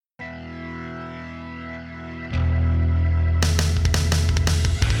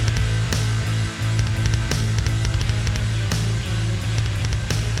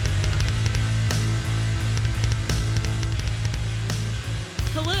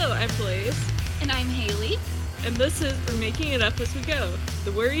Hello, I'm Blaze. And I'm Haley. And this is We're Making It Up As We Go,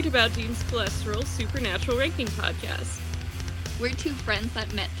 the Worried About Dean's Cholesterol Supernatural Ranking Podcast. We're two friends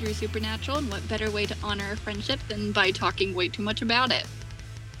that met through Supernatural, and what better way to honor our friendship than by talking way too much about it.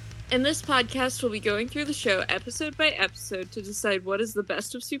 In this podcast, we'll be going through the show episode by episode to decide what is the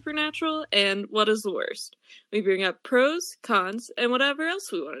best of Supernatural and what is the worst. We bring up pros, cons, and whatever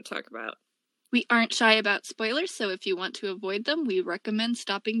else we want to talk about. We aren't shy about spoilers, so if you want to avoid them, we recommend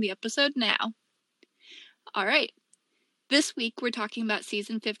stopping the episode now. Alright, this week we're talking about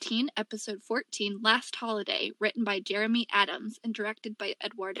Season 15, Episode 14, Last Holiday, written by Jeremy Adams and directed by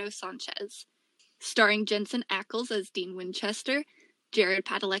Eduardo Sanchez. Starring Jensen Ackles as Dean Winchester, Jared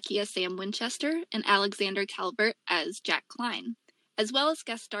Padalecki as Sam Winchester, and Alexander Calvert as Jack Klein, as well as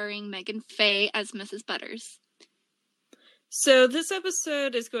guest starring Megan Faye as Mrs. Butters. So this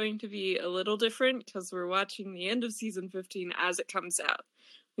episode is going to be a little different because we're watching the end of Season 15 as it comes out.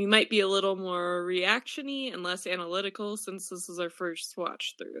 We might be a little more reaction-y and less analytical since this is our first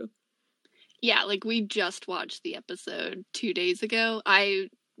watch through. Yeah, we just watched the episode 2 days ago. I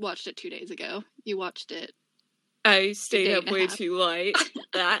watched it 2 days ago. You watched it. I stayed up way too late.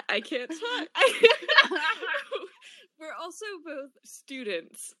 That I can't talk. We're also both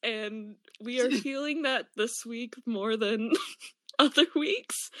students, and we are feeling that this week more than other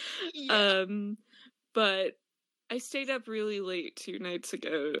weeks. Yeah. But I stayed up really late 2 nights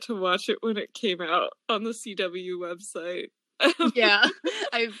ago to watch it when it came out on the CW website. Yeah,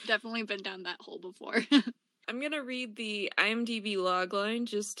 I've definitely been down that hole before. I'm gonna read the IMDb logline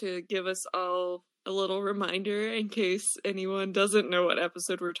just to give us all a little reminder in case anyone doesn't know what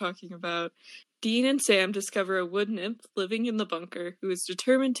episode we're talking about. Dean and Sam discover a wood nymph living in the bunker who is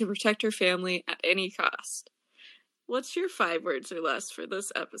determined to protect her family at any cost. What's your 5 words or less for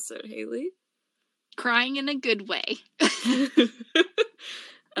this episode, Haley? Crying in a good way.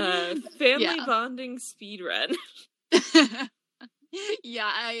 Family bonding speedrun. Yeah,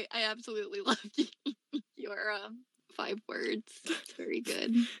 I absolutely love your 5 words. It's very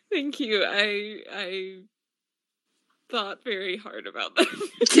good. Thank you. I thought very hard about them.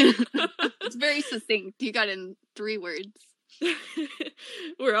 It's very succinct. You got in 3 words.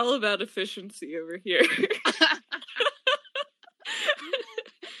 We're all about efficiency over here.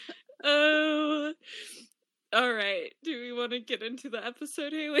 Oh, all right. Do we want to get into the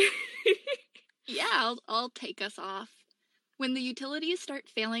episode, Haley? Yeah, I'll take us off. When the utilities start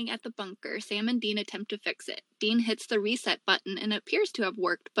failing at the bunker, Sam and Dean attempt to fix it. Dean hits the reset button and it appears to have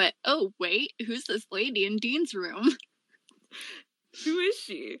worked, but oh wait, who's this lady in Dean's room? Who is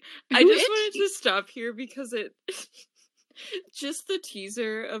she? I just wanted to stop here because it just the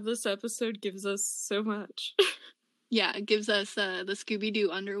teaser of this episode gives us so much. Yeah, it gives us the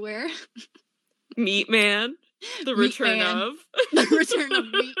Scooby-Doo underwear. Meat Man. The return of. The return of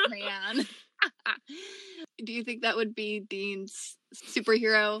Meat Man. Do you think that would be Dean's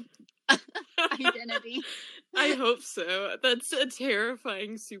superhero identity? I hope so. That's a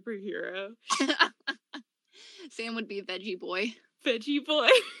terrifying superhero. Sam would be Veggie Boy. Veggie Boy?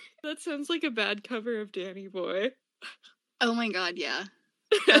 That sounds like a bad cover of Danny Boy. Oh my god, yeah.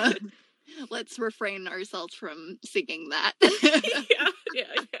 Let's refrain ourselves from singing that. Yeah.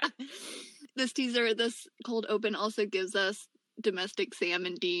 This cold open also gives us domestic Sam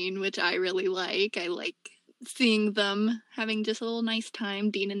and Dean, which I really like. I like seeing them having just a little nice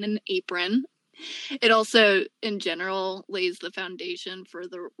time, Dean in an apron. It also, in general, lays the foundation for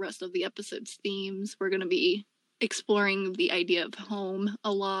the rest of the episode's themes. We're going to be exploring the idea of home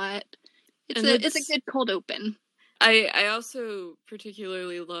a lot. It's a good cold open. I also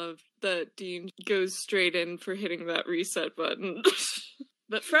particularly love that Dean goes straight in for hitting that reset button.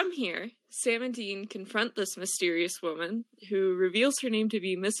 But from here, Sam and Dean confront this mysterious woman who reveals her name to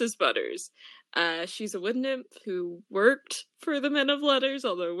be Mrs. Butters. She's a wood nymph who worked for the Men of Letters,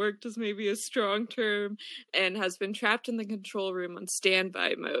 although worked is maybe a strong term, and has been trapped in the control room on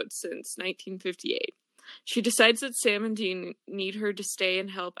standby mode since 1958. She decides that Sam and Dean need her to stay and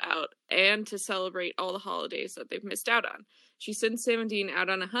help out, and to celebrate all the holidays that they've missed out on. She sends Sam and Dean out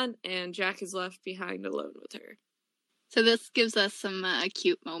on a hunt, and Jack is left behind alone with her. So this gives us some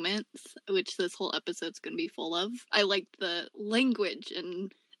cute moments, which this whole episode's going to be full of. I like the language, and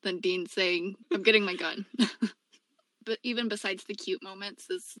then Dean saying, "I'm getting my gun." But even besides the cute moments,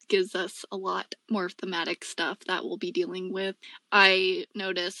 this gives us a lot more thematic stuff that we'll be dealing with. I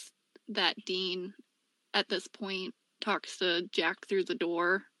noticed that Dean, at this point, talks to Jack through the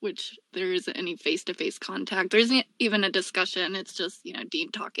door, which there isn't any face-to-face contact. There isn't even a discussion. It's just, Dean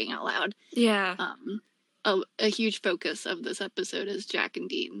talking out loud. Yeah. A huge focus of this episode is Jack and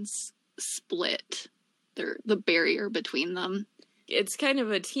Dean's split. The barrier between them. it's kind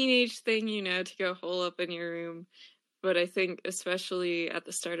of a teenage thing, to go hole up in your room. But I think especially at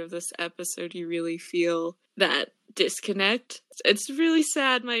the start of this episode, you really feel that disconnect. It's really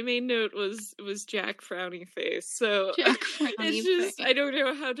sad. My main note was Jack frowny face. So Jack frowny it's just face. I don't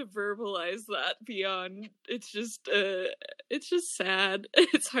know how to verbalize that beyond. It's just sad.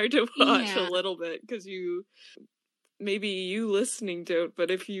 It's hard to watch a little bit because maybe you listening don't, but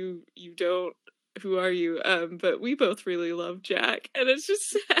if you don't, who are you? But we both really love Jack, and it's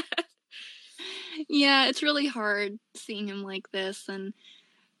just sad. Yeah, it's really hard seeing him like this, and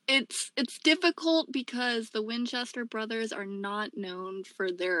it's difficult because the Winchester brothers are not known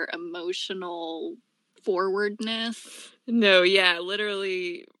for their emotional forwardness. No, yeah,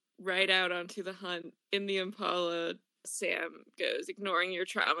 literally right out onto the hunt in the Impala. Sam goes, ignoring your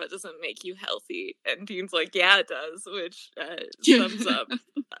trauma doesn't make you healthy. And Dean's like, yeah, it does, which sums up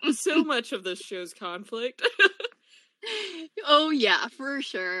so much of this show's conflict. Oh, yeah, for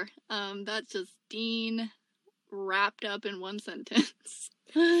sure. That's just Dean wrapped up in one sentence.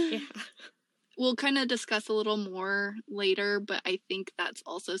 Yeah. We'll kind of discuss a little more later, but I think that's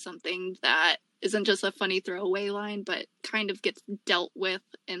also something that isn't just a funny throwaway line, but kind of gets dealt with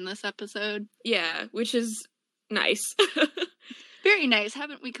in this episode. Yeah, which is nice. Very nice.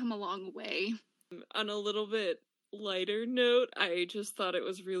 Haven't we come a long way? On a little bit lighter note, I just thought it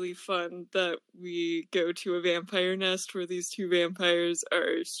was really fun that we go to a vampire nest where these two vampires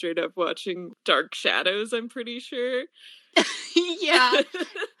are straight up watching Dark Shadows, I'm pretty sure. Yeah.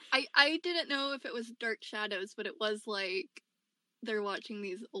 I didn't know if it was Dark Shadows, but it was like they're watching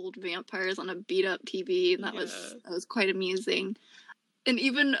these old vampires on a beat up TV, and that was quite amusing. And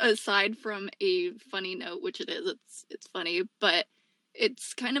even aside from a funny note, which it is, it's funny, but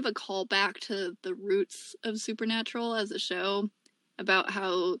it's kind of a callback to the roots of Supernatural as a show, about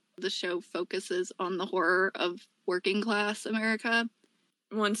how the show focuses on the horror of working class America.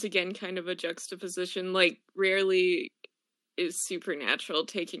 Once again, kind of a juxtaposition, like rarely is Supernatural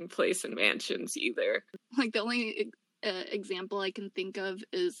taking place in mansions either. Like the only example I can think of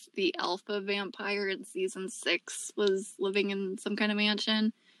is the alpha vampire in season 6 was living in some kind of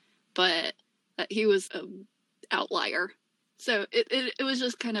mansion, but he was an outlier. So it was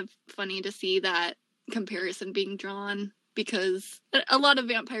just kind of funny to see that comparison being drawn, because a lot of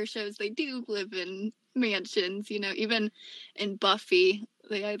vampire shows, they do live in mansions, even in Buffy,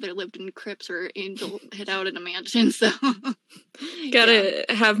 they either lived in crypts or Angel hid out in a mansion, so. Gotta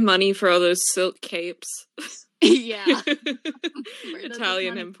have money for all those silk capes. Yeah.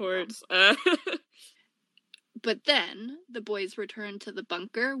 Italian imports. But then, the boys return to the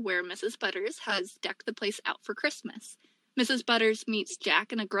bunker where Mrs. Butters has decked the place out for Christmas. Mrs. Butters meets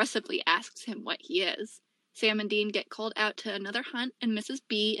Jack and aggressively asks him what he is. Sam and Dean get called out to another hunt, and Mrs.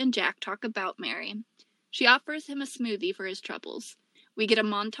 B and Jack talk about Mary. She offers him a smoothie for his troubles. We get a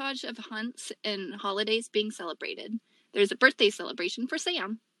montage of hunts and holidays being celebrated. There's a birthday celebration for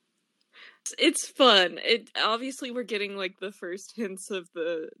Sam. It's fun. Obviously we're getting like the first hints of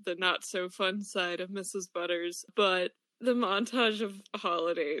the not so fun side of Mrs. Butters, but the montage of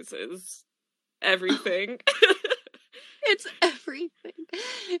holidays is everything. It's everything.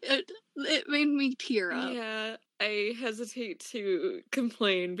 It made me tear up. Yeah, I hesitate to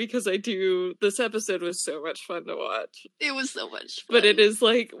complain because this episode was so much fun to watch. It was so much fun. But it is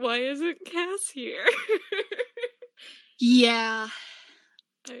like, why isn't Cass here? Yeah.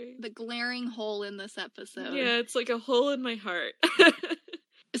 The glaring hole in this episode. Yeah, it's like a hole in my heart.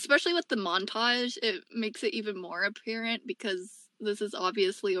 Especially with the montage, it makes it even more apparent, because this is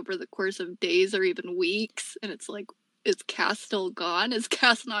obviously over the course of days or even weeks, and it's like, is Cass still gone? Is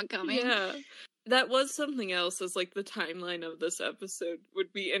Cass not coming? Yeah. That was something else, as like the timeline of this episode.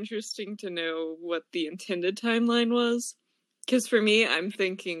 Would be interesting to know what the intended timeline was. Because for me, I'm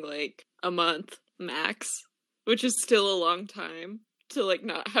thinking like a month max, which is still a long time to like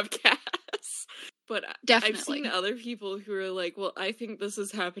not have Cass. But definitely. I've seen other people who are like, well, I think this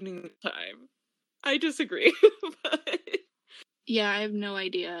is happening this time. I disagree. But yeah, I have no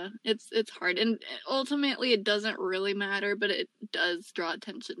idea. It's hard, and ultimately it doesn't really matter, but it does draw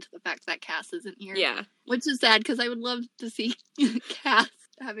attention to the fact that Cass isn't here. Yeah. Which is sad, because I would love to see Cass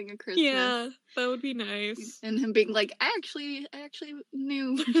having a Christmas. Yeah, that would be nice. And him being like, I actually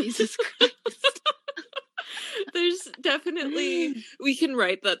knew Jesus Christ. There's definitely, we can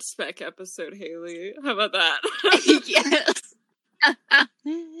write that spec episode, Haley. How about that? Yes.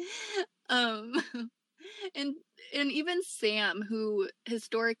 And even Sam, who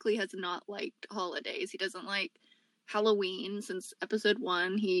historically has not liked holidays, he doesn't like Halloween since episode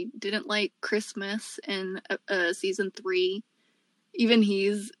 1. He didn't like Christmas in season 3. Even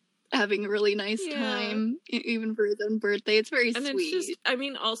he's having a really nice time, even for his own birthday. It's very and sweet. it's just, I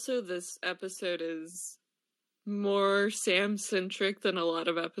mean, also this episode is more Sam-centric than a lot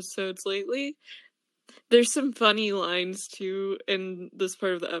of episodes lately. There's some funny lines, too, in this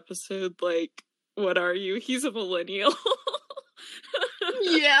part of the episode, like, what are you? He's a millennial.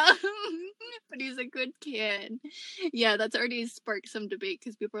 Yeah, but he's a good kid. Yeah, that's already sparked some debate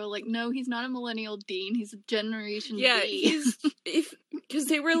because people are like, no, he's not a millennial, Dean. He's a Generation Z. Yeah, because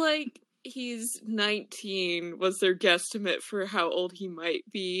they were like, he's 19 was their guesstimate for how old he might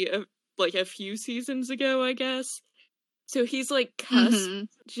be, like a few seasons ago, I guess. So he's like cusp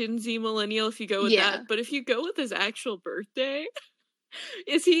Gen Z millennial if you go with that. But if you go with his actual birthday,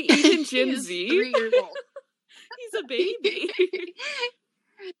 is he even Gen Z? 3 years old. He's a baby.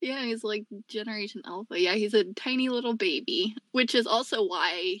 Yeah, he's like Generation Alpha. Yeah, he's a tiny little baby, which is also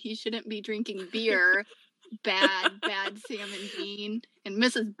why he shouldn't be drinking beer. Bad Sam and Dean. And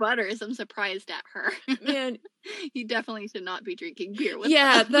Mrs. Butters, I'm surprised at her. Man, he definitely should not be drinking beer with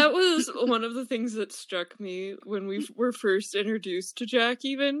them. That was one of the things that struck me when we were first introduced to Jack,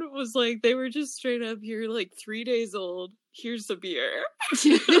 even, was like, they were just straight up, you're like 3 days old, here's a beer.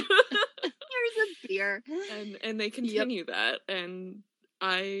 Here's a beer. And they continue that, and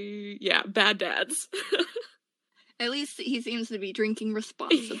bad dads. At least he seems to be drinking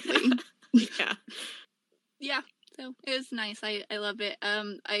responsibly. Yeah, so it was nice. I love it.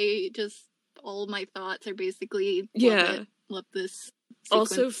 All my thoughts are basically love this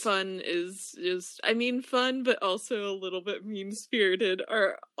sequence. Also fun is just, I mean, fun, but also a little bit mean-spirited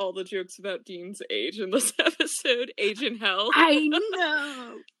are all the jokes about Dean's age in this episode. Age in hell. I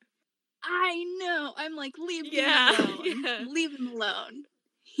know. I'm like, leave him alone. Yeah. Leave him alone.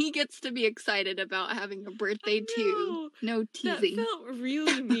 He gets to be excited about having a birthday too. No teasing. That felt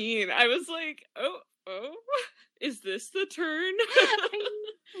really mean. I was like, oh, is this the turn?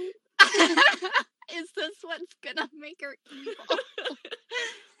 Is this what's gonna make her evil?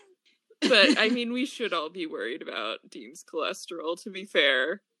 But, I mean, we should all be worried about Dean's cholesterol, to be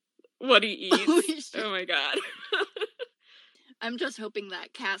fair. What he eats. Oh my god. I'm just hoping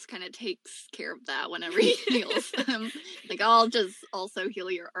that Cass kind of takes care of that whenever he heals them. Like, I'll just also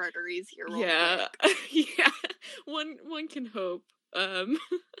heal your arteries here real quick. Yeah. One can hope.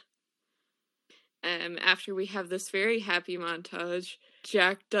 After we have this very happy montage,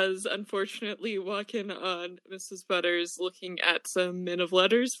 Jack does unfortunately walk in on Mrs. Butters looking at some Men of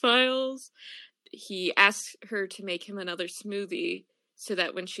Letters files. He asks her to make him another smoothie so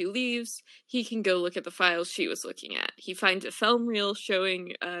that when she leaves, he can go look at the files she was looking at. He finds a film reel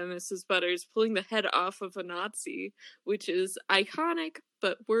showing Mrs. Butters pulling the head off of a Nazi, which is iconic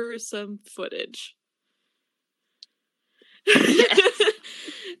but worrisome footage. Yes.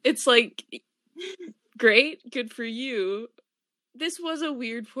 It's like, great, good for you. This was a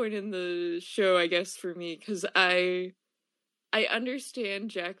weird point in the show, I guess, for me, because I understand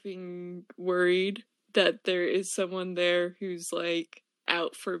Jack being worried that there is someone there who's, like,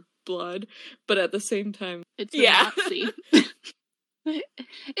 out for blood, but at the same time... It's a Nazi.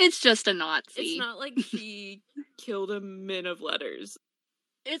 It's just a Nazi. It's not like he killed a Men of Letters.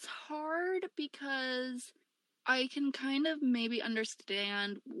 It's hard because I can kind of maybe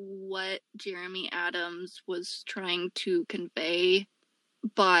understand what Jeremy Adams was trying to convey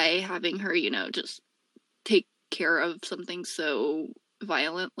by having her, just take care of something so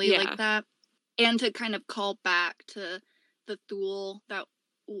violently like that. And to kind of call back to the Thule that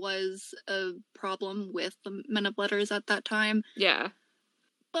was a problem with the Men of Letters at that time. Yeah.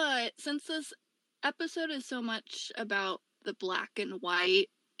 But since this episode is so much about the black and white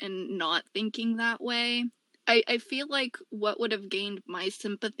and not thinking that way, I feel like what would have gained my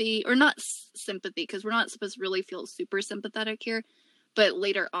sympathy, or not sympathy, because we're not supposed to really feel super sympathetic here, but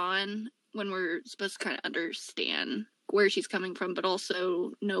later on, when we're supposed to kind of understand where she's coming from, but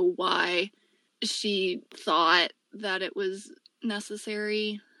also know why she thought that it was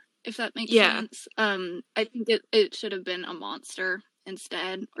necessary, if that makes sense. I think it should have been a monster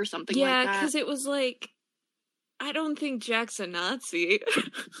instead, or something like that. Yeah, because it was like, I don't think Jack's a Nazi.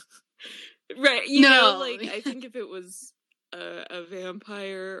 Right, I think if it was a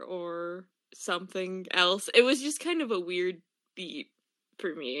vampire or something else, it was just kind of a weird beat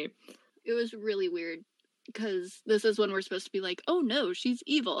for me. It was really weird, because this is when we're supposed to be like, oh no, she's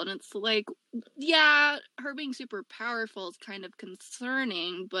evil, and it's like, yeah, her being super powerful is kind of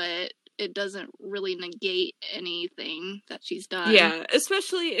concerning, but it doesn't really negate anything that she's done. Yeah,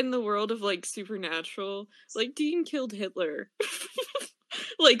 especially in the world of, like, Supernatural. Like, Dean killed Hitler.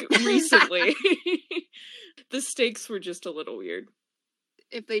 Like, recently. The stakes were just a little weird.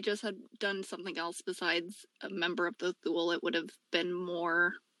 If they just had done something else besides a member of the Thule, it would have been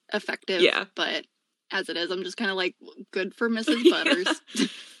more effective. Yeah. But as it is, I'm just kind of like, good for Mrs. Butters.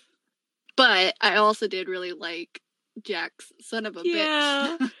 But I also did really like Jack's son of a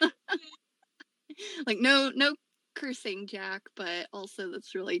bitch. Like, no cursing Jack, but also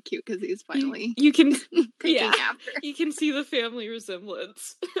that's really cute because he's finally you can picking after. You can see the family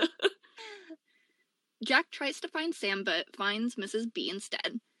resemblance. Jack tries to find Sam, but finds Mrs. B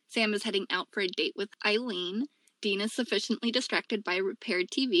instead. Sam is heading out for a date with Eileen. Dean is sufficiently distracted by a repaired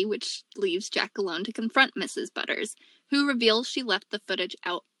TV, which leaves Jack alone to confront Mrs. Butters, who reveals she left the footage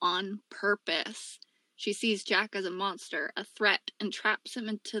out on purpose. She sees Jack as a monster, a threat, and traps him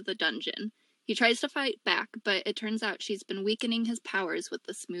into the dungeon. He tries to fight back, but it turns out she's been weakening his powers with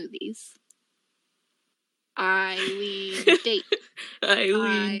the smoothies. Eileen date.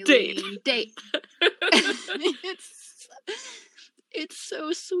 Eileen date. It's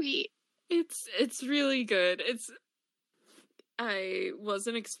so sweet. It's really good. I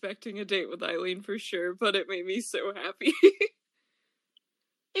wasn't expecting a date with Eileen for sure, but it made me so happy.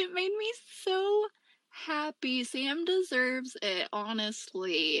 It made me so happy. Sam deserves it,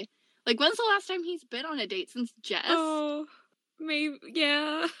 honestly. Like, when's the last time he's been on a date? Since Jess? Oh, maybe,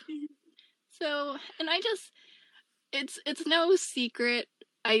 yeah. So, and it's no secret.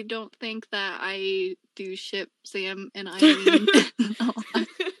 I don't think that I do ship Sam and Eileen.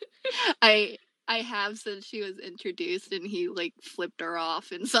 I have since she was introduced and he, like, flipped her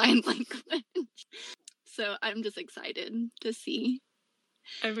off in sign language. So I'm just excited to see.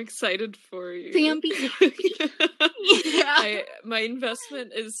 I'm excited for you. Sam, yeah. My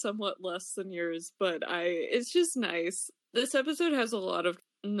investment is somewhat less than yours, but it's just nice. This episode has a lot of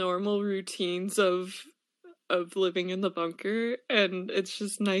normal routines of living in the bunker, and it's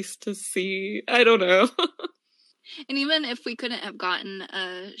just nice to see. I don't know. And even if we couldn't have gotten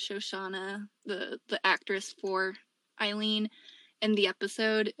Shoshana, the actress for Eileen, in the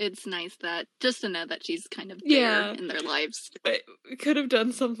episode, it's nice that just to know that she's kind of there in their lives. We could have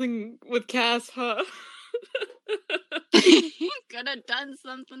done something with Cass, huh? Could have done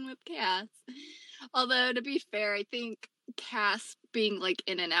something with Cass. Although, to be fair, I think Cass being, like,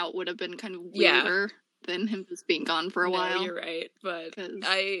 in and out would have been kind of weirder than him just being gone for a while. You're right, but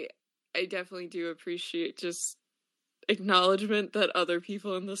I definitely do appreciate just acknowledgement that other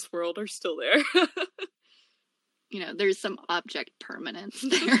people in this world are still there. You know, there's some object permanence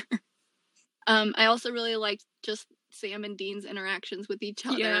there. I also really liked just Sam and Dean's interactions with each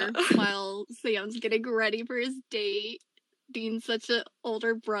other while Sam's getting ready for his date. Dean's such an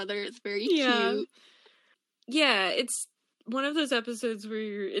older brother. It's very cute. Yeah, it's one of those episodes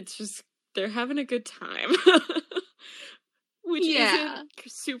where it's just, they're having a good time. Which isn't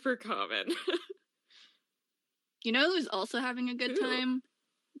super common. You know who's also having a good time?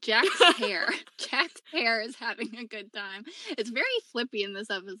 Jack's hair. Jack's hair is having a good time. It's very flippy in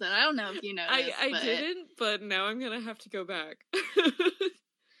this episode. I don't know if you noticed. I didn't, but now I'm gonna have to go back.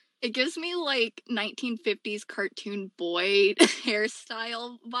 It gives me, like, 1950s cartoon boy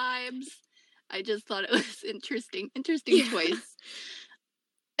hairstyle vibes. I just thought it was interesting choice.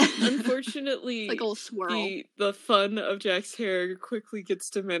 Unfortunately, like a little swirl. The fun of Jack's hair quickly gets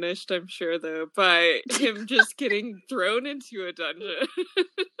diminished, I'm sure, though, by him just getting thrown into a dungeon.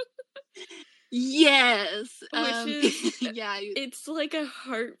 Yes. Which is, it's like a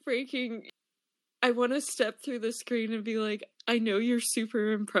heartbreaking, I want to step through the screen and be like, I know you're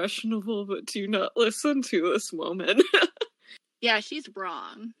super impressionable, but do not listen to this woman. Yeah, she's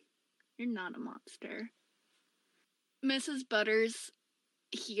wrong. You're not a monster. Mrs. Butters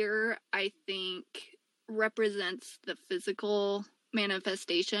here, I think, represents the physical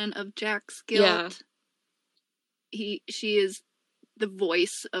manifestation of Jack's guilt. She is the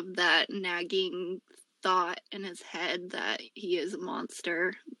voice of that nagging thought in his head that he is a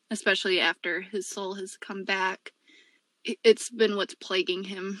monster, especially after his soul has come back. It's been what's plaguing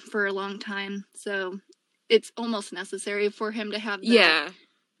him for a long time, so it's almost necessary for him to have that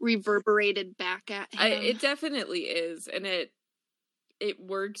reverberated back at him. It definitely is, and it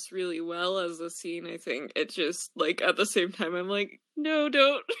works really well as a scene, I think. It just, like, at the same time, I'm like, no,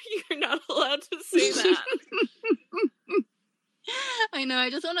 don't. You're not allowed to say that. I know,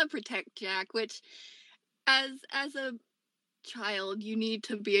 I just want to protect Jack, which, as a child, you need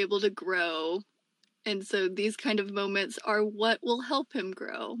to be able to grow. And so these kind of moments are what will help him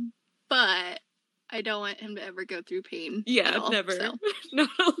grow. But I don't want him to ever go through pain. Yeah, all, never. So. Not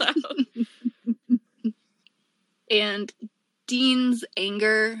allowed. And Dean's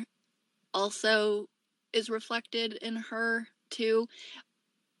anger also is reflected in her, too.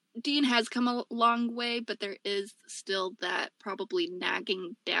 Dean has come a long way, but there is still that probably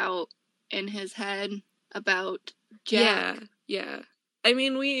nagging doubt in his head about Jack. Yeah. I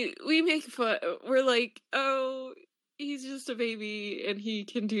mean, we make fun. We're like, oh, he's just a baby and he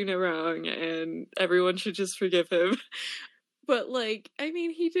can do no wrong, and everyone should just forgive him. But like, I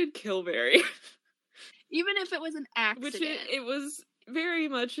mean, he did kill Mary. Even if it was an accident. Which it was very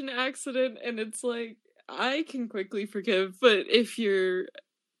much an accident, and it's like, I can quickly forgive, but if it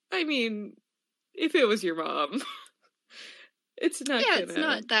was your mom, it's not it's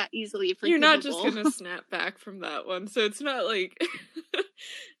not that easily forgivable. You're not just gonna snap back from that one, so it's not like...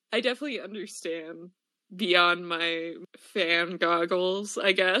 I definitely understand beyond my fan goggles,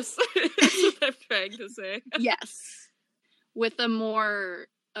 I guess. That's what I'm trying to say. Yes. With a more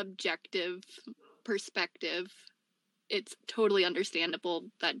objective perspective, it's totally understandable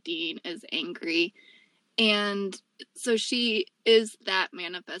that Dean is angry. And so she is that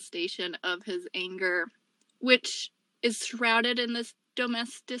manifestation of his anger, which is shrouded in this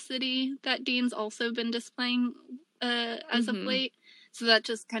domesticity that Dean's also been displaying as of late. So that's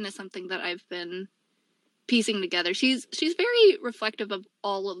just kind of something that I've been piecing together. She's very reflective of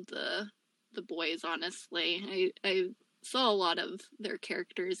all of the boys, honestly. I saw a lot of their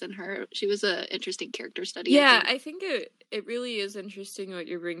characters in her. She was an interesting character study. Yeah, I think it really is interesting what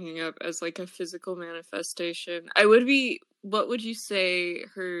you're bringing up as like a physical manifestation. What would you say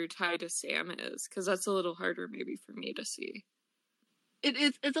her tie to Sam is? Because that's a little harder maybe for me to see.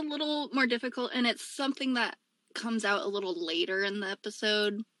 It's a little more difficult, and it's something that comes out a little later in the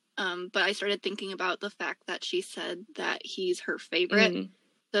episode. But I started thinking about the fact that she said that he's her favorite.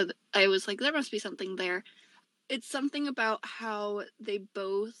 So I was like, there must be something there. It's something about how they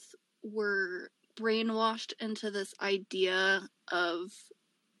both were brainwashed into this idea of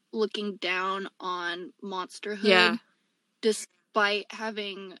looking down on monsterhood, despite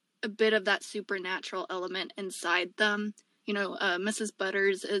having a bit of that supernatural element inside them. You know, Mrs.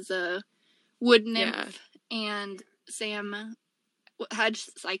 Butters is a wood nymph, and Sam had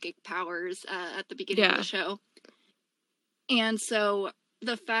psychic powers at the beginning of the show. And so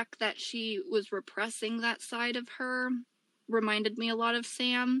the fact that she was repressing that side of her reminded me a lot of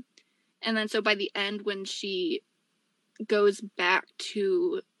Sam. And then so by the end, when she goes back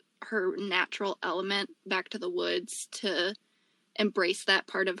to her natural element, back to the woods to embrace that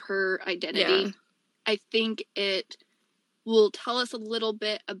part of her identity, I think it will tell us a little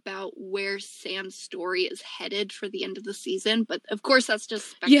bit about where Sam's story is headed for the end of the season. But of course, that's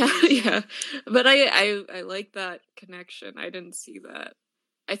just speculation. Yeah. But I like that connection. I didn't see that.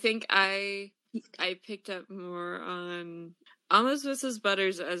 I think I picked up more on almost Mrs.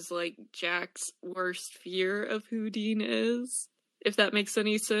 Butters as like Jack's worst fear of who Dean is, if that makes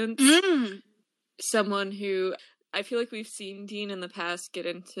any sense. Someone who, I feel like we've seen Dean in the past get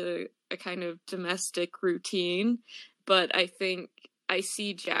into a kind of domestic routine, but I think I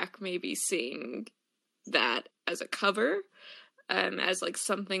see Jack maybe seeing that as a cover, as like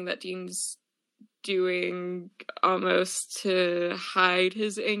something that Dean's doing almost to hide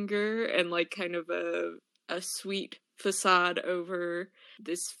his anger, and like kind of a sweet facade over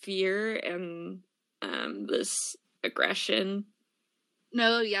this fear and this aggression.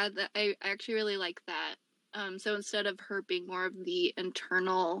 No, yeah, I actually really like that. So instead of her being more of the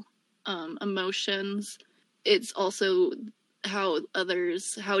internal emotions, it's also how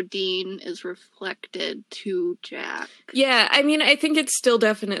Dean is reflected to Jack. Yeah, I mean, I think it's still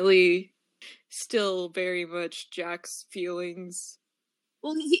very much Jack's feelings.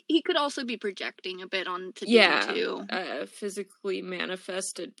 Well, he could also be projecting a bit onto Dean too. Physically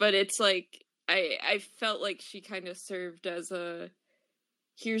manifested, but it's like I felt like she kind of served as a,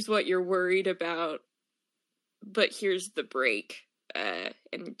 here's what you're worried about, but here's the break,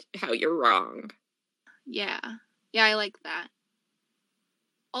 and how you're wrong. Yeah, I like that.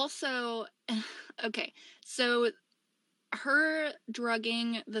 Also, okay, so her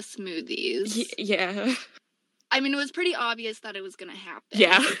drugging the smoothies. Yeah. I mean, it was pretty obvious that it was going to happen.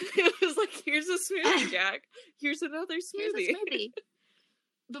 Yeah. It was like, here's a smoothie, Jack. Here's another smoothie. Here's a smoothie.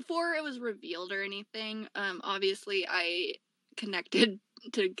 Before it was revealed or anything, obviously I connected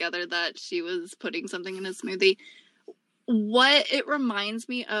together that she was putting something in a smoothie. What it reminds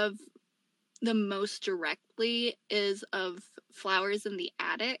me of the most directly is of Flowers in the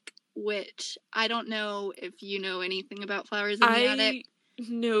Attic, which I don't know if you know anything about Flowers in the Attic. I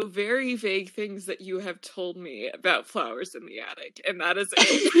know very vague things that you have told me about Flowers in the Attic, and that is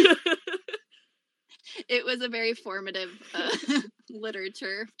it. It was a very formative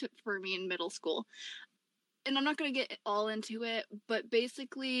literature for me in middle school. And I'm not going to get all into it, but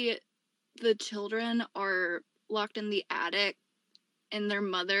basically the children are locked in the attic and their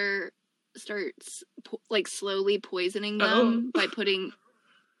mother starts slowly poisoning them by putting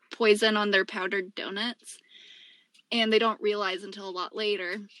poison on their powdered donuts. and they don't realize until a lot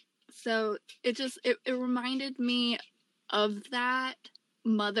later. So it reminded me of that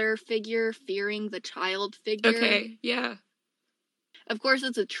mother figure fearing the child figure. Okay, yeah. Of course,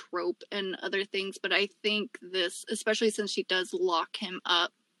 it's a trope and other things, but I think this, especially since she does lock him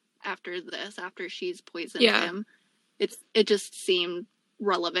up after she's poisoned him, it just seemed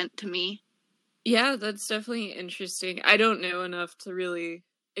relevant to me. Yeah, that's definitely interesting. I don't know enough to really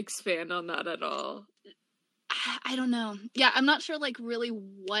expand on that at all. I don't know. Yeah, I'm not sure, like, really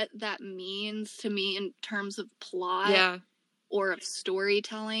what that means to me in terms of plot or of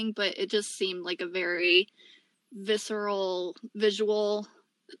storytelling, but it just seemed like a very visceral visual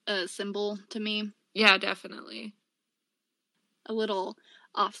symbol to me. Yeah, definitely. A little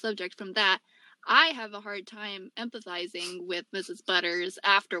off subject from that, I have a hard time empathizing with Mrs. Butters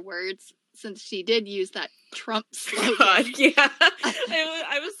afterwards, since she did use that Trump slogan. God, yeah.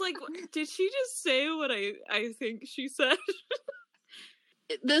 I was like, did she just say what I think she said?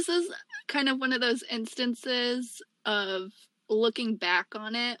 This is kind of one of those instances of looking back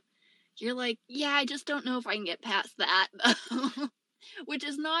on it. You're like, yeah, I just don't know if I can get past that. Which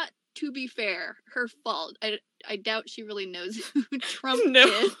is not, to be fair, her fault. I doubt she really knows who Trump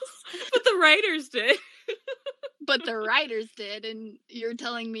is. But the writers did. But the writers did, and you're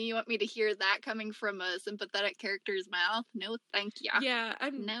telling me you want me to hear that coming from a sympathetic character's mouth? No, thank you. Yeah,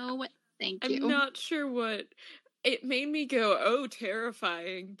 no, thank you. I'm not sure what... It made me go, oh,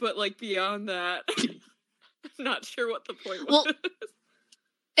 terrifying, but, like, beyond that, I'm not sure what the point was. Well,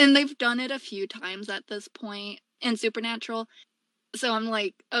 and they've done it a few times at this point in Supernatural, so I'm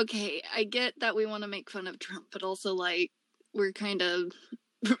like, okay, I get that we want to make fun of Trump, but also, like, we're kind of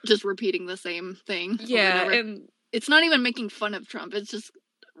just repeating the same thing. Yeah, and... It's not even making fun of Trump, it's just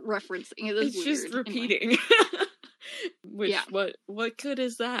referencing. It's weird. Just repeating. Which, what good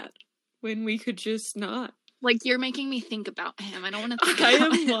is that? When we could just not. Like, you're making me think about him. I don't want to think about him. I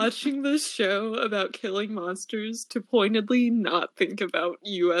am him. watching this show about killing monsters to pointedly not think about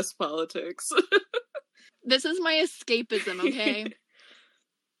U.S. politics. This is my escapism, okay?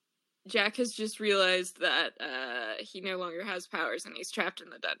 Jack has just realized that he no longer has powers and he's trapped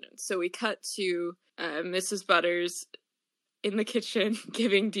in the dungeon. So we cut to Mrs. Butters in the kitchen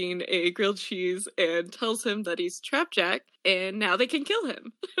giving Dean a grilled cheese and tells him that he's trapped Jack and now they can kill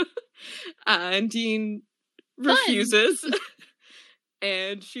him. And Dean refuses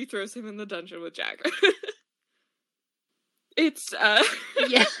and she throws him in the dungeon with Jack. It's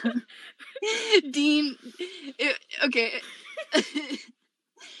yeah. Dean okay.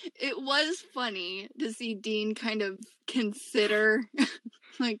 It was funny to see Dean kind of consider,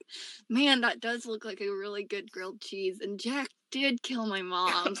 like, man, that does look like a really good grilled cheese, and Jack did kill my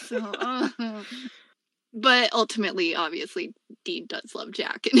mom, so, But ultimately, obviously, Dean does love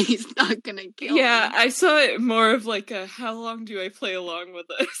Jack, and he's not gonna kill him. Yeah, I saw it more of like a, how long do I play along with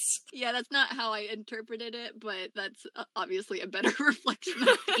this? Yeah, that's not how I interpreted it, but that's obviously a better reflection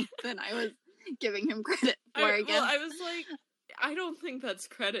of Dean than I was giving him credit for, I guess. Well, I was like, I don't think that's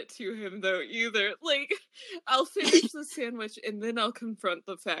credit to him, though, either. Like, I'll finish the sandwich, and then I'll confront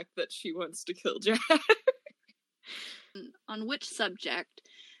the fact that she wants to kill Jack. On which subject,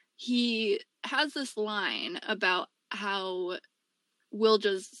 he has this line about how we'll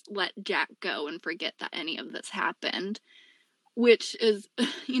just let Jack go and forget that any of this happened, which is,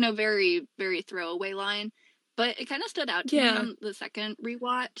 very, very throwaway line, but it kind of stood out to me on the second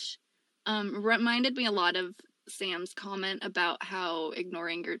rewatch. Reminded me a lot of Sam's comment about how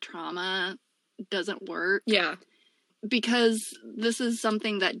ignoring your trauma doesn't work. Yeah. Because this is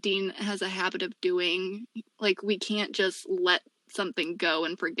something that Dean has a habit of doing. Like, we can't just let something go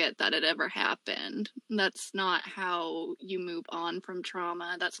and forget that it ever happened. That's not how you move on from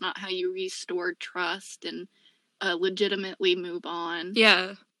trauma. That's not how you restore trust and legitimately move on.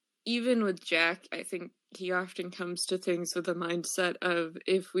 Yeah. Even with Jack, I think he often comes to things with a mindset of,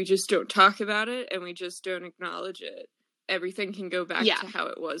 if we just don't talk about it and we just don't acknowledge it, everything can go back to how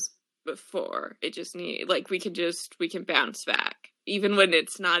it was before. It just we can bounce back. Even when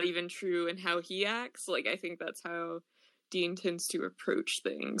it's not even true in how he acts. Like, I think that's how Dean tends to approach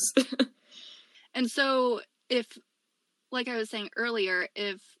things. And so, if, like I was saying earlier,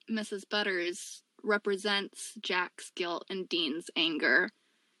 if Mrs. Butters represents Jack's guilt and Dean's anger,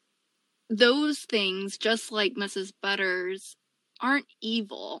 those things, just like Mrs. Butters, aren't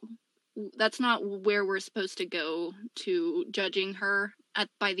evil. That's not where we're supposed to go to judging her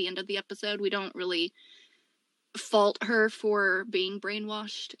by the end of the episode. We don't really fault her for being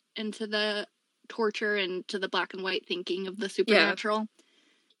brainwashed into the torture and to the black and white thinking of the supernatural.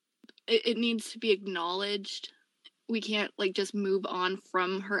 Yeah. It needs to be acknowledged. We can't just move on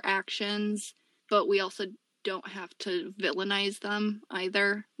from her actions, but we also don't have to villainize them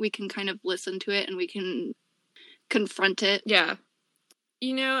either. We can kind of listen to it and we can confront it. Yeah.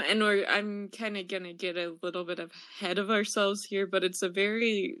 You know, and I'm kind of gonna get a little bit ahead of ourselves here, but it's a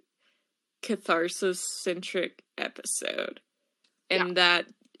very catharsis-centric episode. And that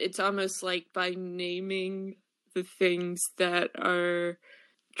it's almost like by naming the things that are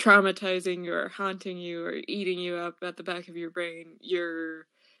traumatizing you or haunting you or eating you up at the back of your brain, you're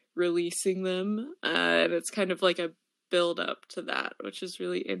releasing them. And it's kind of like a build-up to that, which is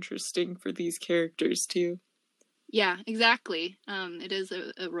really interesting for these characters, too. Yeah, exactly. It is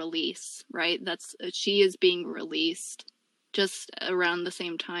a release, right? She is being released just around the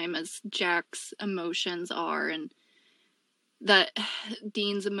same time as Jack's emotions are, and that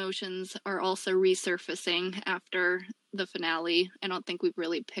Dean's emotions are also resurfacing after the finale. I don't think we've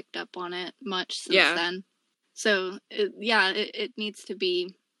really picked up on it much since then. So, it needs to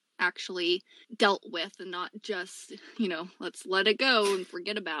be actually dealt with and not just, let's let it go and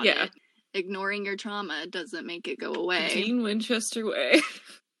forget about it. Ignoring your trauma doesn't make it go away. Dean Winchester way.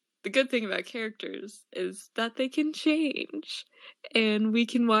 The good thing about characters is that they can change, and we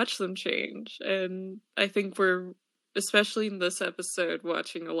can watch them change. And I think we're, especially in this episode,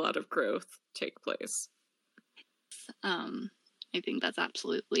 watching a lot of growth take place. I think that's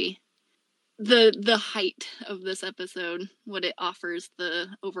absolutely the height of this episode, what it offers the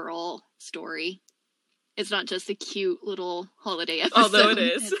overall story. It's not just a cute little holiday episode.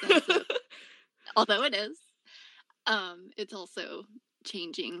 Although it is. It's also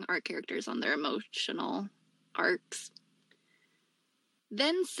changing our characters on their emotional arcs.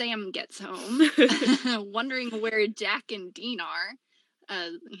 Then Sam gets home, wondering where Jack and Dean are.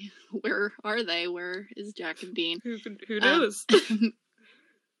 Where are they? Where is Jack and Dean? Who knows?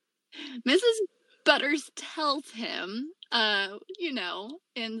 Mrs. Butters tells him, and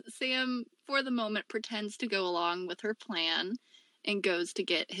Sam, for the moment, pretends to go along with her plan and goes to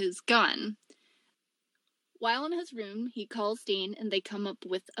get his gun. While in his room, he calls Dean and they come up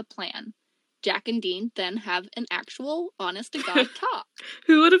with a plan. Jack and Dean then have an actual, honest-to-God talk.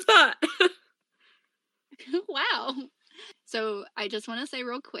 Who would have thought? Wow. So, I just want to say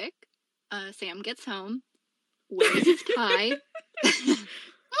real quick, Sam gets home, wears his tie.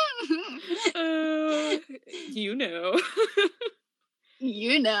 You know.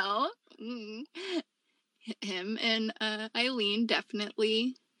 You know. Him and Eileen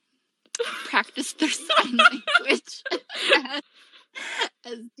definitely practice their sign language,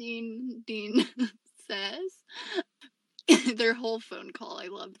 as Dean says. Their whole phone call, I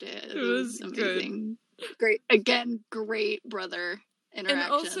loved it. It was amazing. Good. Great brother interactions.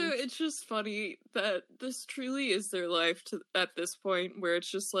 And also, it's just funny that this truly is their life at this point, where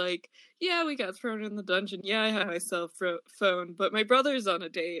it's just like, yeah, we got thrown in the dungeon. Yeah, I have my cell phone, but my brother's on a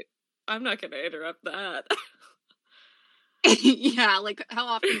date. I'm not going to interrupt that. Yeah, like, how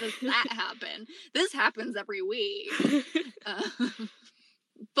often does that happen? This happens every week.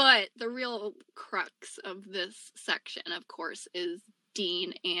 But the real crux of this section, of course, is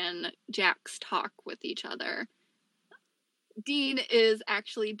Dean and Jack's talk with each other. Dean is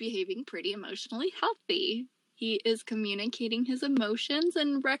actually behaving pretty emotionally healthy. He is communicating his emotions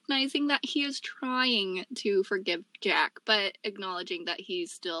and recognizing that he is trying to forgive Jack, but acknowledging that he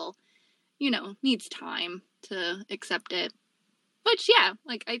still, needs time to accept it. Which, yeah,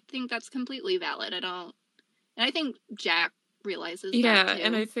 I think that's completely valid. And I think Jack realizes that, too. Yeah,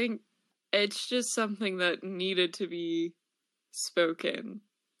 and I think it's just something that needed to be spoken.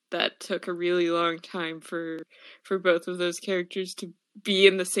 That took a really long time for both of those characters to be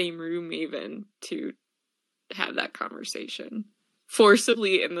in the same room, even, to have that conversation.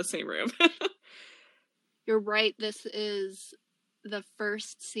 Forcibly in the same room. You're right, this is the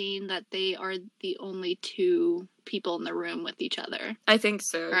first scene that they are the only two people in the room with each other. I think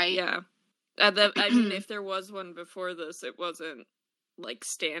so, right? Yeah. I mean, if there was one before this, it wasn't,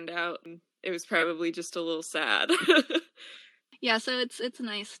 standout. It was probably just a little sad. Yeah, so it's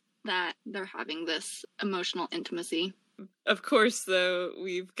nice that they're having this emotional intimacy. Of course, though,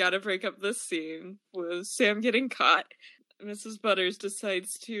 we've got to break up this scene with Sam getting caught. Mrs. Butters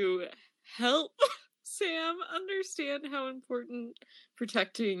decides to help Sam understand how important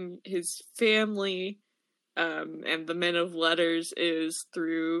protecting his family and the men of letters is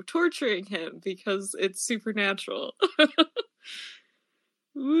through torturing him, because it's supernatural.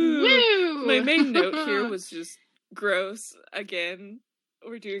 Woo! Woo! My main note here was just gross again.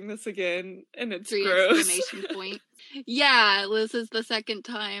 we're doing this again, and it's 3 gross. exclamation point. Yeah, this is the second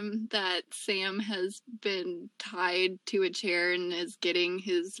time that Sam has been tied to a chair and is getting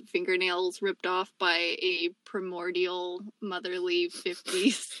his fingernails ripped off by a primordial, motherly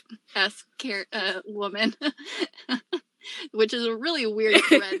 50s-esque woman. Which is a really weird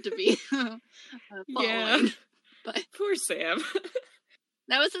thread to be following. Yeah. But poor Sam.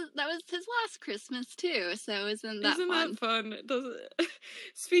 that was his last Christmas too, so isn't that fun?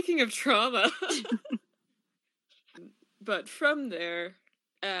 Speaking of trauma. But from there,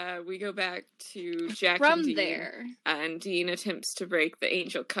 we go back to Jack and Dean. And Dean attempts to break the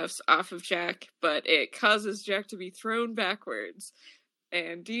angel cuffs off of Jack, but it causes Jack to be thrown backwards.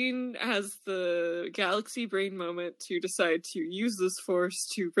 And Dean has the galaxy brain moment to decide to use this force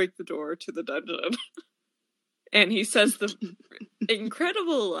to break the door to the dungeon. And he says the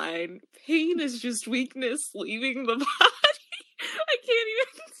incredible line, "Pain is just weakness leaving the body." I can't even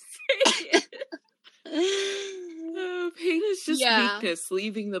say it. Oh, pain is just weakness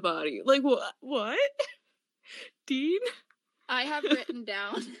leaving the body. Like, what? Dean? I have written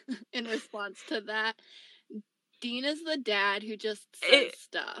down in response to that, Dean is the dad who just says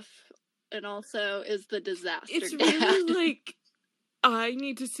stuff, and also is the disaster it's dad. It's really like, I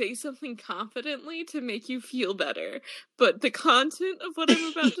need to say something confidently to make you feel better, but the content of what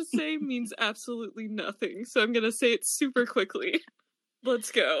I'm about to say means absolutely nothing, so I'm gonna say it super quickly.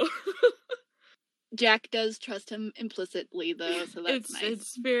 Let's go. Jack does trust him implicitly, though, so that's nice.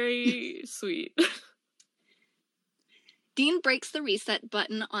 It's very sweet. Dean breaks the reset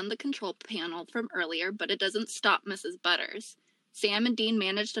button on the control panel from earlier, but it doesn't stop Mrs. Butters. Sam and Dean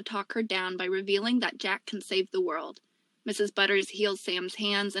manage to talk her down by revealing that Jack can save the world. Mrs. Butters heals Sam's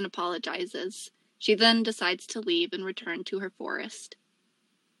hands and apologizes. She then decides to leave and return to her forest.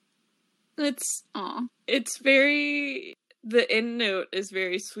 It's very... The end note is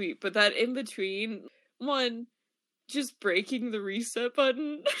very sweet, but that in between, one, just breaking the reset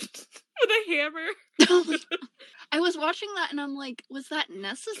button with a hammer. I was watching that and I'm like, was that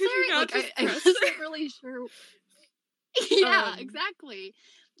necessary? Like, I wasn't really sure. Yeah, exactly.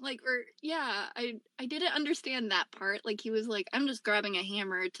 Like, I didn't understand that part. Like, he was like, I'm just grabbing a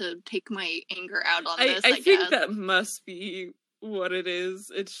hammer to take my anger out on this, I think that must be what it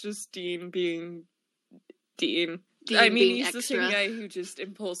is. It's just Dean being Dean. I mean, he's the same guy who just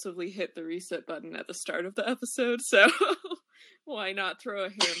impulsively hit the reset button at the start of the episode, so why not throw a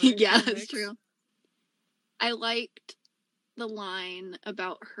hammer? Yeah, that's true. I liked the line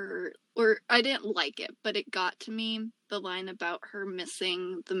about her, or I didn't like it, but it got to me, the line about her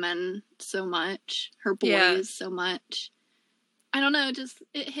missing the men so much, her boys so much. I don't know, just,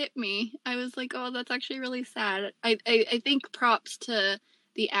 it hit me. I was like, oh, that's actually really sad. I think props to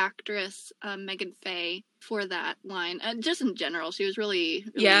the actress, Megan Faye, for that line. Just in general, she was really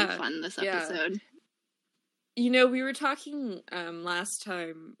fun this episode. You know, we were talking last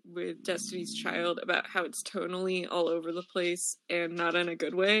time with Destiny's Child about how it's tonally all over the place and not in a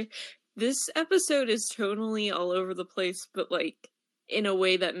good way. This episode is tonally all over the place, but like in a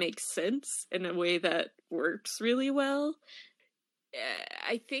way that makes sense, in a way that works really well.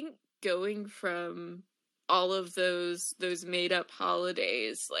 I think going from all of those made up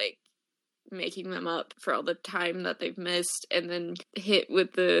holidays, like making them up for all the time that they've missed, and then hit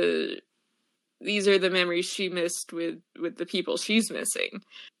with these are the memories she missed with the people she's missing.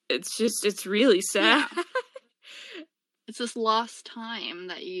 It's really sad. Yeah. It's this lost time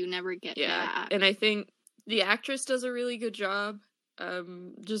that you never get back. And I think the actress does a really good job,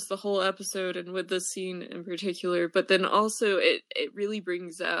 just the whole episode and with this scene in particular, but then also it really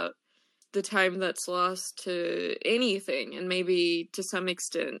brings out the time that's lost to anything, and maybe to some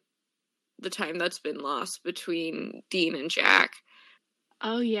extent the time that's been lost between Dean and Jack.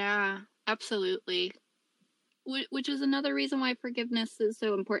 Oh yeah, absolutely. Which is another reason why forgiveness is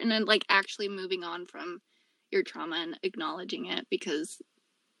so important, and like actually moving on from your trauma and acknowledging it, because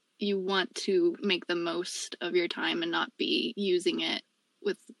you want to make the most of your time and not be using it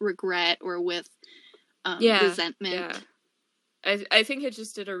with regret or with resentment. Yeah. I think it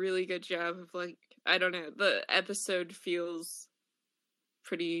just did a really good job of, like, I don't know, the episode feels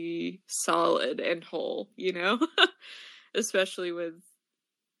pretty solid and whole, you know? Especially with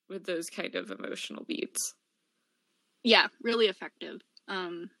those kind of emotional beats. Yeah, really effective.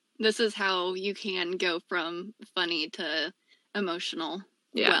 This is how you can go from funny to emotional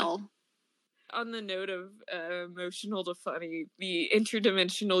well. On the note of emotional to funny, the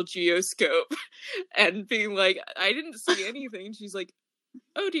interdimensional geoscope and being like, I didn't see anything. She's like,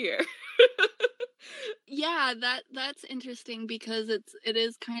 oh dear. Yeah, that's interesting because it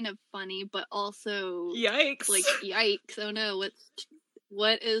is kind of funny, but also yikes. Like, yikes! Oh no,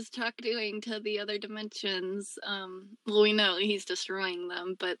 What is Chuck doing to the other dimensions? Well, we know he's destroying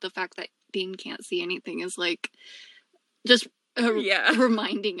them, but the fact that Dean can't see anything is like just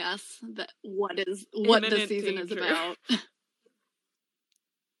reminding us that what the season is about.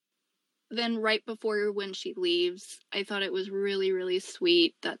 Then right before when she leaves, I thought it was really, really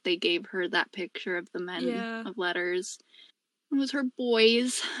sweet that they gave her that picture of the men of letters. It was her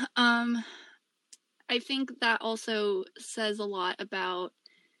boys. I think that also says a lot about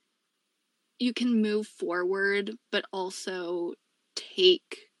you can move forward, but also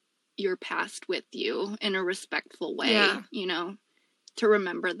take your past with you in a respectful way, you know, to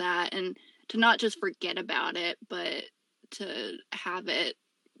remember that and to not just forget about it, but to have it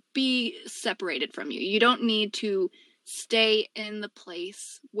be separated from you. You don't need to stay in the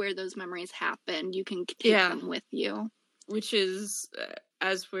place where those memories happen. You can take them with you. Which is,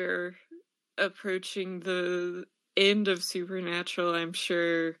 as we're approaching the end of Supernatural, I'm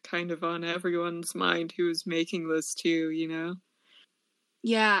sure kind of on everyone's mind who is making this too, you know?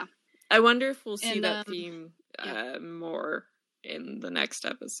 Yeah. I wonder if we'll see that theme more in the next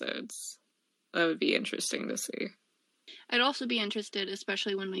episodes. That would be interesting to see. I'd also be interested,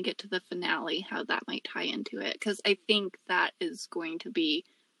 especially when we get to the finale, how that might tie into it, because I think that is going to be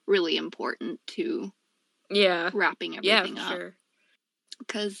really important to wrapping everything up. Sure.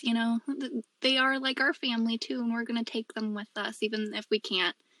 Because, you know, they are like our family too, and we're going to take them with us, even if we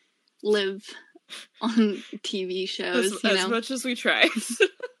can't live on TV shows. As much as we try.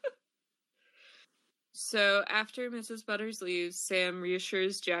 So, after Mrs. Butters leaves, Sam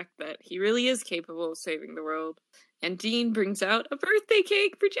reassures Jack that he really is capable of saving the world. And Dean brings out a birthday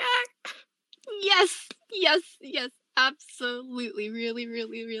cake for Jack. Yes, yes, yes. Absolutely. Really,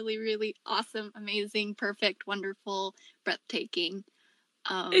 really, really, really awesome, amazing, perfect, wonderful, breathtaking.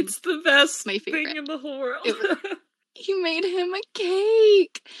 It's the best thing in the whole world. He made him a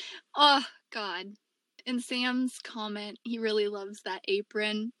cake. Oh, God. And Sam's comment, he really loves that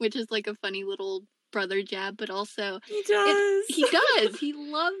apron, which is like a funny little brother jab, but also he does.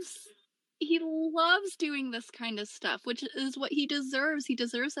 He loves doing this kind of stuff, which is what he deserves. He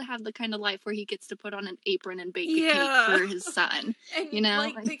deserves to have the kind of life where he gets to put on an apron and bake a cake for his son. And, you know?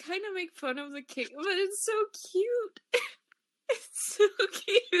 Like, they kind of make fun of the cake, but it's so cute. It's so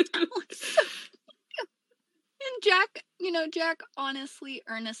cute. And Jack honestly,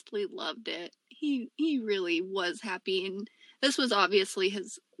 earnestly loved it. He really was happy, and this was obviously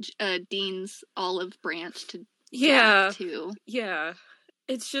his Dean's olive branch to Jack too. Yeah,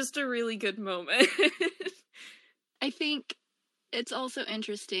 it's just a really good moment. I think it's also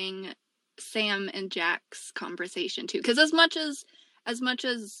interesting Sam and Jack's conversation too, because as much as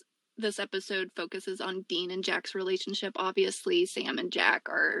this episode focuses on Dean and Jack's relationship, obviously Sam and Jack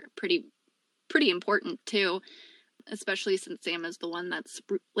are pretty important too, especially since Sam is the one that's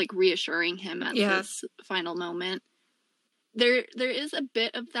like reassuring him at this final moment. There is a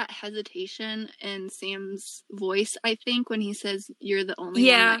bit of that hesitation in Sam's voice, I think, when he says, "You're the only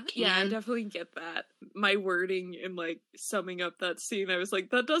one that can." Yeah, I definitely get that. My wording in like summing up that scene, I was like,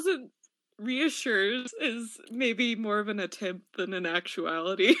 that doesn't reassures is maybe more of an attempt than an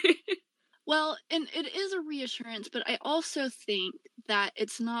actuality. Well, and it is a reassurance, but I also think that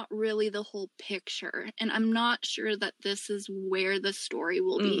it's not really the whole picture, and I'm not sure that this is where the story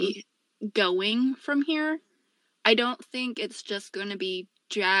will be going from here. I don't think it's just going to be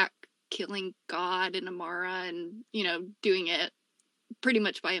Jack killing God and Amara and, doing it pretty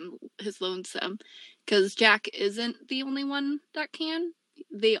much by his lonesome, because Jack isn't the only one that can.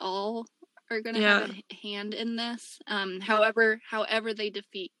 They all are going to have a hand in this. However they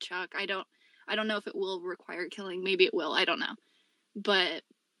defeat Chuck, I don't know if it will require killing. Maybe it will. I don't know. But,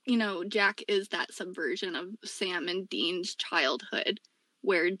 Jack is that subversion of Sam and Dean's childhood,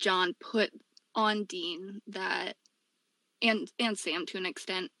 where John put on Dean that, and Sam to an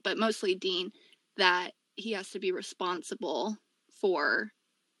extent, but mostly Dean, that he has to be responsible for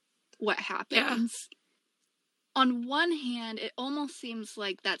what happens. Yeah. On one hand, it almost seems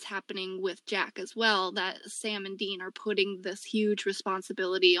like that's happening with Jack as well, that Sam and Dean are putting this huge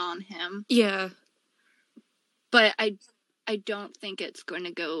responsibility on him. Yeah. But I don't think it's going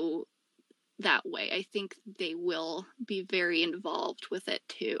to go that way. I think they will be very involved with it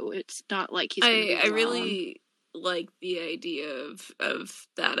too. It's not like he's going to be alone. I really like the idea of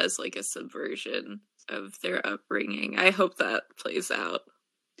that as like a subversion of their upbringing. I hope that plays out.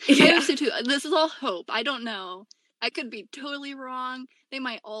 I hope so too. This is all hope. I don't know. I could be totally wrong. They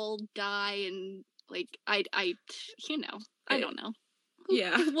might all die, and like I don't know.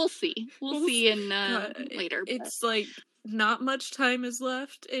 Yeah, we'll see. We'll see in later. It's like not much time is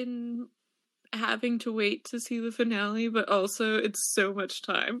left in having to wait to see the finale, but also it's so much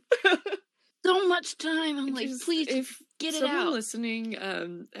time. So much time. I'm like, Just, please if get it someone out.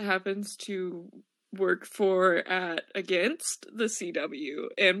 listening happens to work for against the CW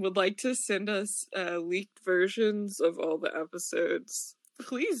and would like to send us leaked versions of all the episodes,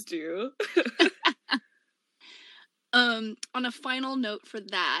 please do. On a final note for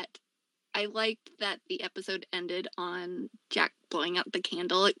that, I liked that the episode ended on Jack blowing out the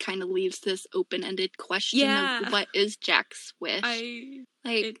candle. It kind of leaves this open-ended question of what is Jack's wish.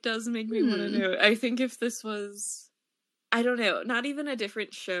 It does make me want to know. I think if this was, I don't know, not even a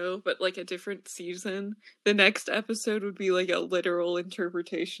different show, but like a different season, the next episode would be like a literal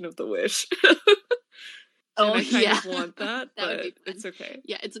interpretation of the wish. And I kind of want that, but it's okay.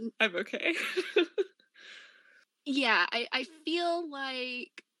 Yeah, I'm okay. Yeah, I feel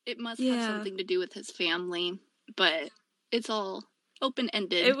like it must have something to do with his family, but it's all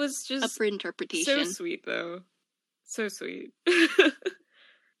open-ended. It was just up for interpretation. So sweet, though. So sweet.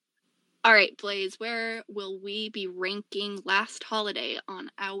 All right, Blaze, where will we be ranking Last Holiday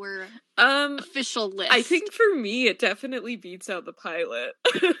on our official list? I think for me, it definitely beats out the pilot.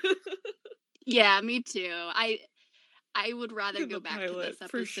 Yeah, me too. I would rather go back to this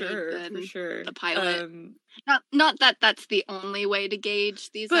episode than the pilot. Not that that's the only way to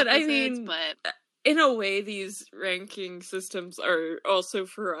gauge these episodes, but in a way, these ranking systems are also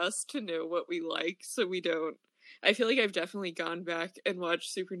for us to know what we like, so we don't. I feel like I've definitely gone back and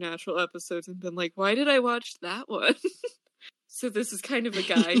watched Supernatural episodes and been like, why did I watch that one? So this is kind of a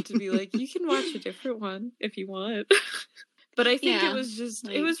guide to be like, you can watch a different one if you want. But I think it was just,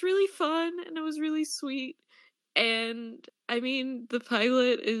 it was really fun and it was really sweet. And I mean, the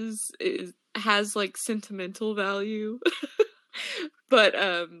pilot has like sentimental value, but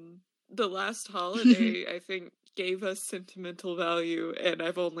The Last Holiday I think gave us sentimental value, and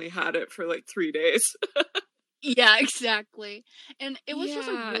I've only had it for like 3 days. Yeah, exactly. And it was just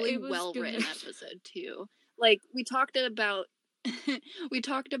a really well written episode too. Like we talked about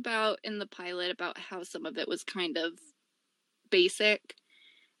in the pilot about how some of it was kind of basic.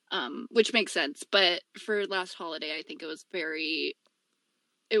 Which makes sense, but for Last Holiday, I think it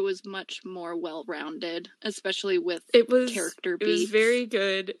was much more well-rounded, especially with character beats. It was very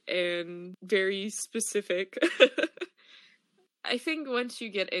good and very specific. I think once you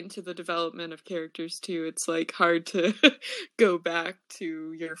get into the development of characters too, it's like hard to go back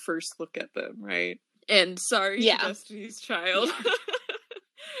to your first look at them, right? And sorry to Destiny's Child. Yeah.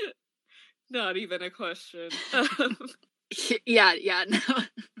 Not even a question. Yeah, no,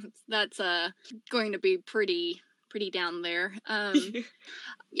 that's going to be pretty down there.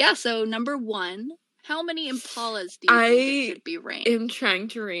 Yeah. So number 1, how many Impalas do you think it should be ranked? I am trying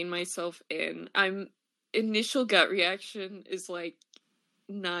to rein myself in. Initial gut reaction is like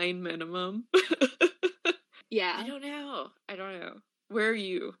 9 minimum. Yeah, I don't know. Where are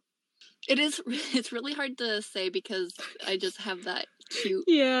you? It's really hard to say because I just have that cute.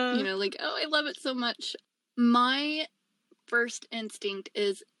 Yeah. Like, oh, I love it so much. My first instinct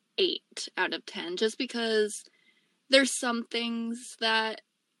is 8 out of 10, just because there's some things that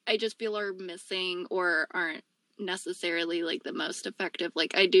I just feel are missing or aren't necessarily like the most effective.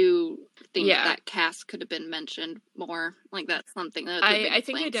 Like I do think that cast could have been mentioned more. Like that's something that I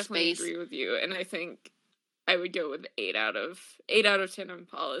think I definitely agree with you, and I think I would go with 8 out of 10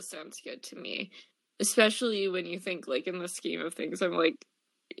 Impalas sounds good to me. Especially when you think like in the scheme of things, I'm like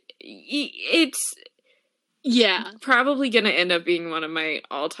it's probably gonna end up being one of my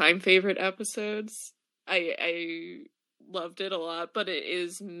all-time favorite episodes. I loved it a lot, but it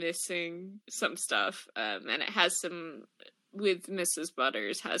is missing some stuff, and it has some, with Mrs.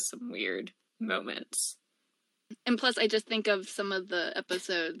 Butters, has some weird moments. And plus, I just think of some of the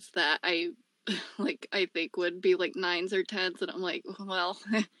episodes that I think would be like 9s or 10s, and I'm like, well,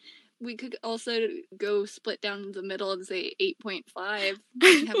 we could also go split down the middle and say 8.5.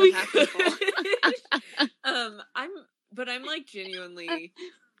 Have a happy fall. I'm like genuinely,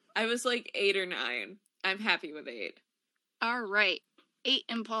 I was like 8 or 9. I'm happy with 8. All right, 8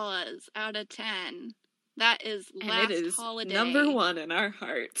 Impalas out of 10. That is Last Holiday. Number 1 in our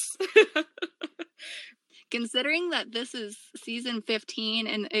hearts. Considering that this is season 15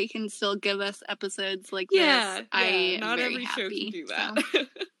 and it can still give us episodes like this, I am not very every happy. Show can do that. So.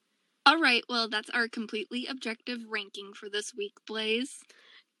 All right, well, that's our completely objective ranking for this week, Blaze.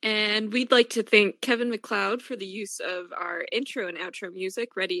 And we'd like to thank Kevin MacLeod for the use of our intro and outro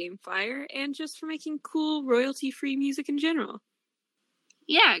music, Ready, Aim, Fire, and just for making cool, royalty-free music in general.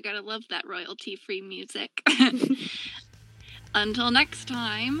 Yeah, I gotta love that royalty-free music. Until next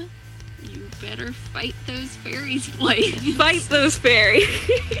time, you better fight those fairies, Blaze. Fight those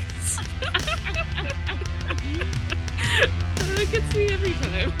fairies! gets me every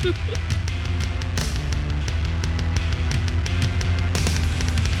time.